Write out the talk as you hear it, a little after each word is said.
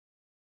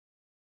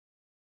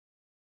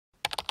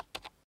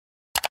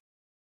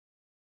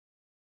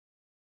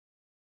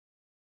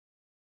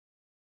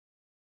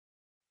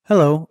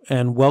Hello,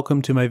 and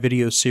welcome to my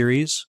video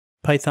series,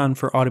 Python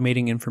for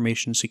Automating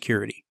Information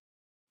Security.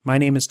 My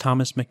name is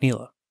Thomas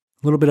McNeela. A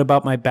little bit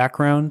about my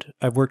background.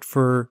 I've worked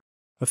for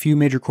a few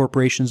major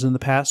corporations in the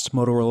past,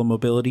 Motorola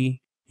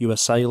Mobility,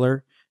 US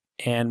Cellular,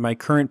 and my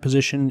current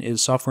position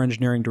is Software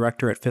Engineering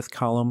Director at Fifth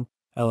Column,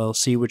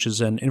 LLC, which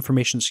is an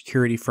information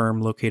security firm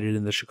located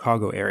in the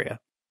Chicago area.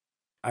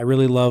 I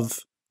really love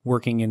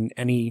working in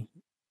any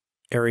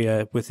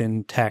area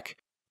within tech,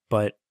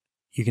 but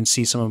you can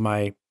see some of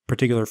my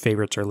particular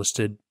favorites are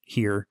listed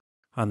here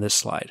on this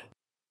slide.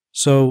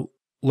 So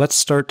let's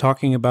start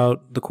talking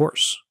about the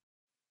course.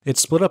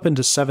 It's split up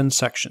into 7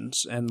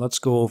 sections, and let's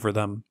go over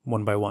them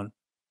one by one.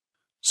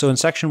 So in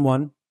section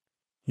 1,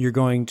 you're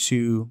going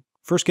to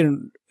first get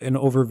an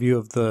overview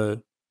of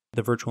the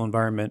virtual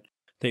environment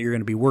that you're going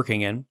to be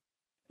working in,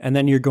 and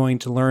then you're going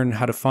to learn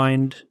how to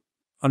find,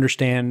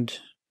 understand,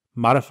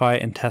 modify,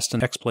 and test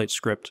an exploit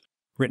script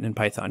written in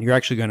Python. You're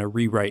actually going to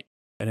rewrite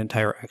an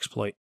entire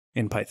exploit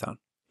in Python.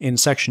 In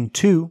section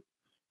 2,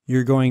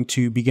 you're going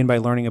to begin by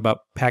learning about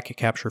packet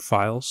capture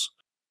files.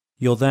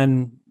 You'll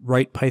then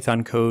write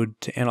Python code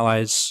to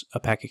analyze a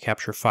packet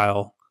capture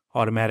file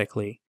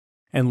automatically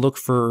and look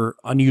for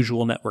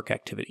unusual network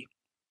activity.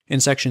 In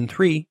section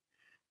 3,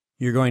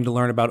 you're going to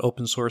learn about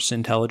open source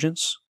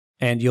intelligence,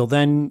 and you'll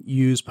then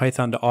use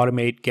Python to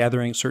automate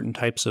gathering certain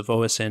types of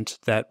OSINT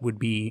that would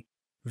be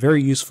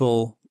very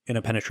useful in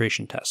a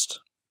penetration test.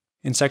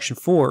 In section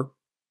 4,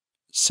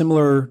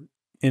 similar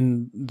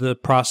in the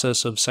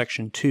process of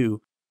section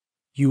 2,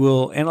 you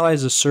will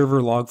analyze a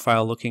server log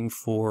file looking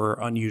for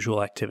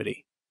unusual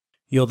activity.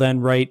 You'll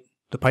then write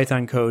the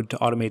Python code to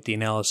automate the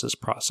analysis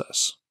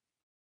process.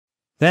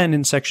 Then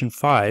in section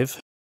 5,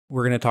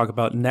 we're going to talk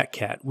about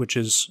Netcat, which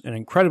is an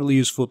incredibly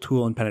useful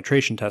tool in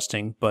penetration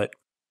testing, but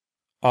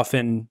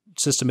often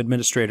system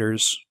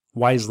administrators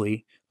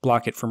wisely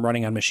block it from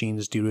running on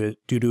machines due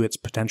to its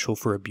potential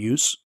for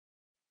abuse.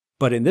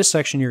 But in this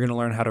section, you're going to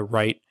learn how to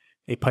write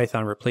a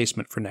Python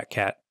replacement for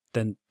Netcat,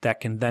 then that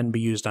can then be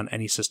used on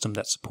any system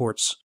that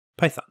supports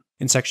Python.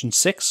 In section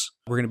 6,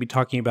 we're going to be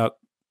talking about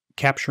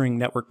capturing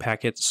network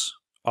packets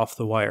off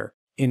the wire.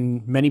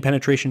 In many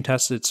penetration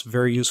tests, it's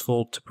very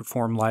useful to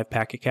perform live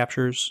packet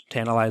captures to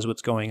analyze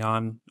what's going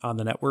on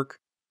the network.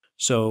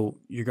 So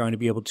you're going to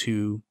be able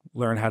to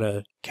learn how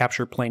to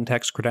capture plain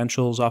text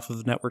credentials off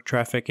of network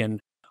traffic and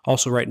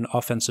also write an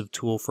offensive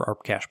tool for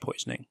ARP cache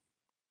poisoning.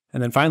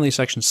 And then finally,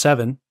 section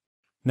 7,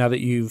 now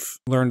that you've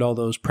learned all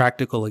those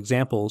practical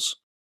examples,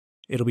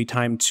 it'll be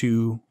time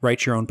to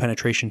write your own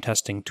penetration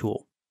testing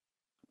tool.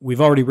 We've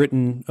already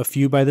written a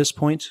few by this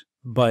point,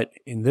 but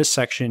in this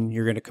section,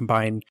 you're going to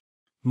combine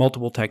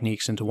multiple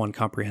techniques into one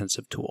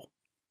comprehensive tool.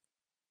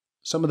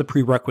 Some of the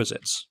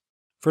prerequisites.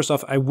 First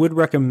off, I would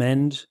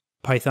recommend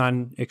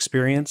Python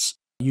experience.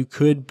 You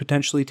could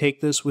potentially take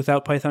this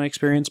without Python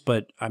experience,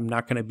 but I'm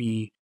not going to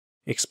be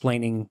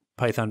explaining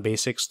Python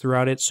basics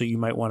throughout it, so you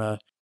might want to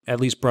at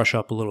least brush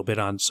up a little bit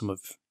on some of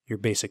your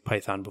basic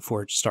Python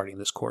before starting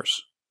this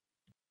course.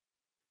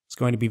 It's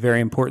going to be very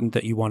important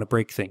that you want to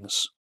break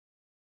things,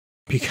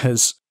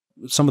 because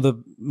some of the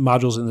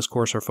modules in this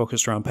course are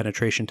focused around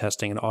penetration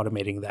testing and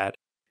automating that,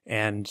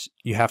 and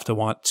you have to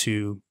want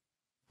to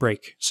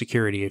break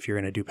security if you're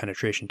going to do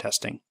penetration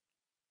testing.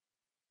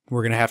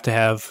 We're going to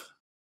have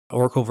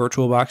Oracle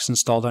VirtualBox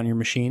installed on your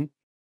machine.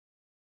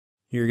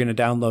 You're going to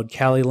download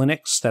Kali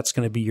Linux. That's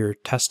going to be your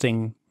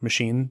testing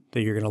machine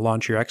that you're going to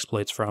launch your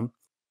exploits from.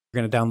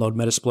 You're going to download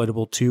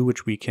Metasploitable 2,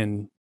 which we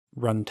can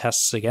run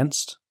tests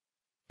against.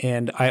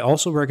 And I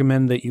also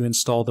recommend that you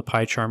install the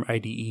PyCharm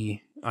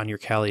IDE on your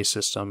Kali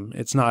system.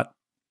 It's not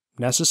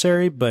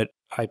necessary, but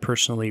I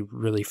personally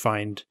really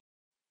find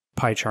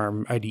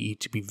PyCharm IDE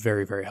to be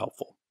very, very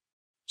helpful.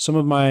 Some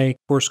of my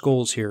course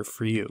goals here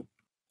for you.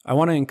 I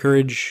want to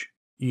encourage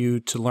you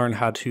to learn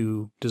how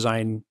to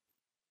design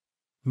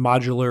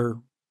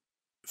modular,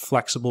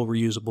 flexible,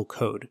 reusable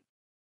code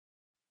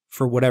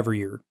for whatever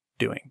you're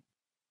doing.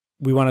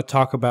 We want to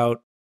talk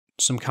about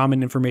some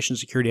common information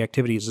security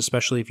activities,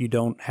 especially if you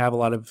don't have a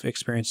lot of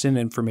experience in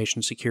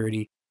information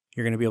security.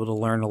 You're going to be able to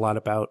learn a lot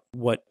about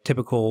what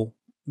typical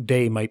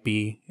day might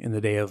be in the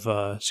day of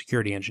a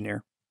security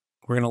engineer.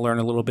 We're going to learn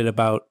a little bit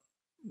about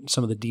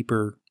some of the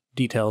deeper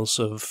details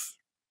of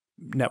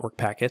network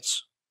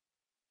packets.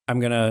 I'm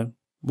going to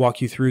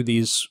walk you through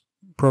these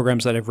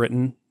programs that I've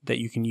written that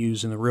you can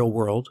use in the real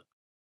world.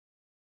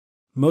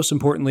 Most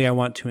importantly, I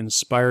want to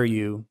inspire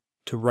you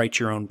to write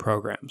your own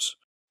programs,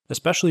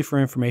 especially for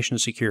information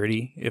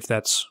security, if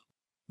that's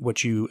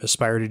what you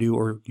aspire to do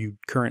or you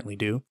currently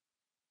do.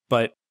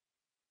 But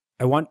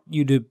I want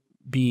you to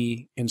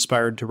be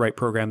inspired to write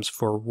programs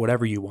for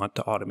whatever you want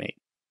to automate.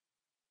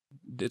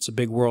 It's a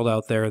big world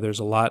out there. There's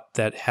a lot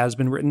that has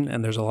been written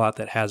and there's a lot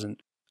that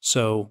hasn't.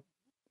 So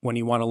when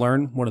you want to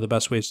learn, one of the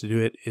best ways to do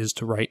it is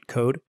to write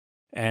code.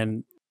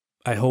 And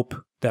I hope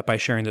that by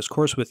sharing this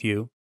course with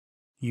you,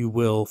 you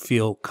will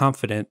feel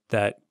confident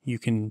that you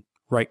can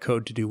write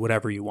code to do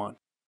whatever you want.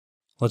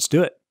 Let's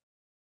do it.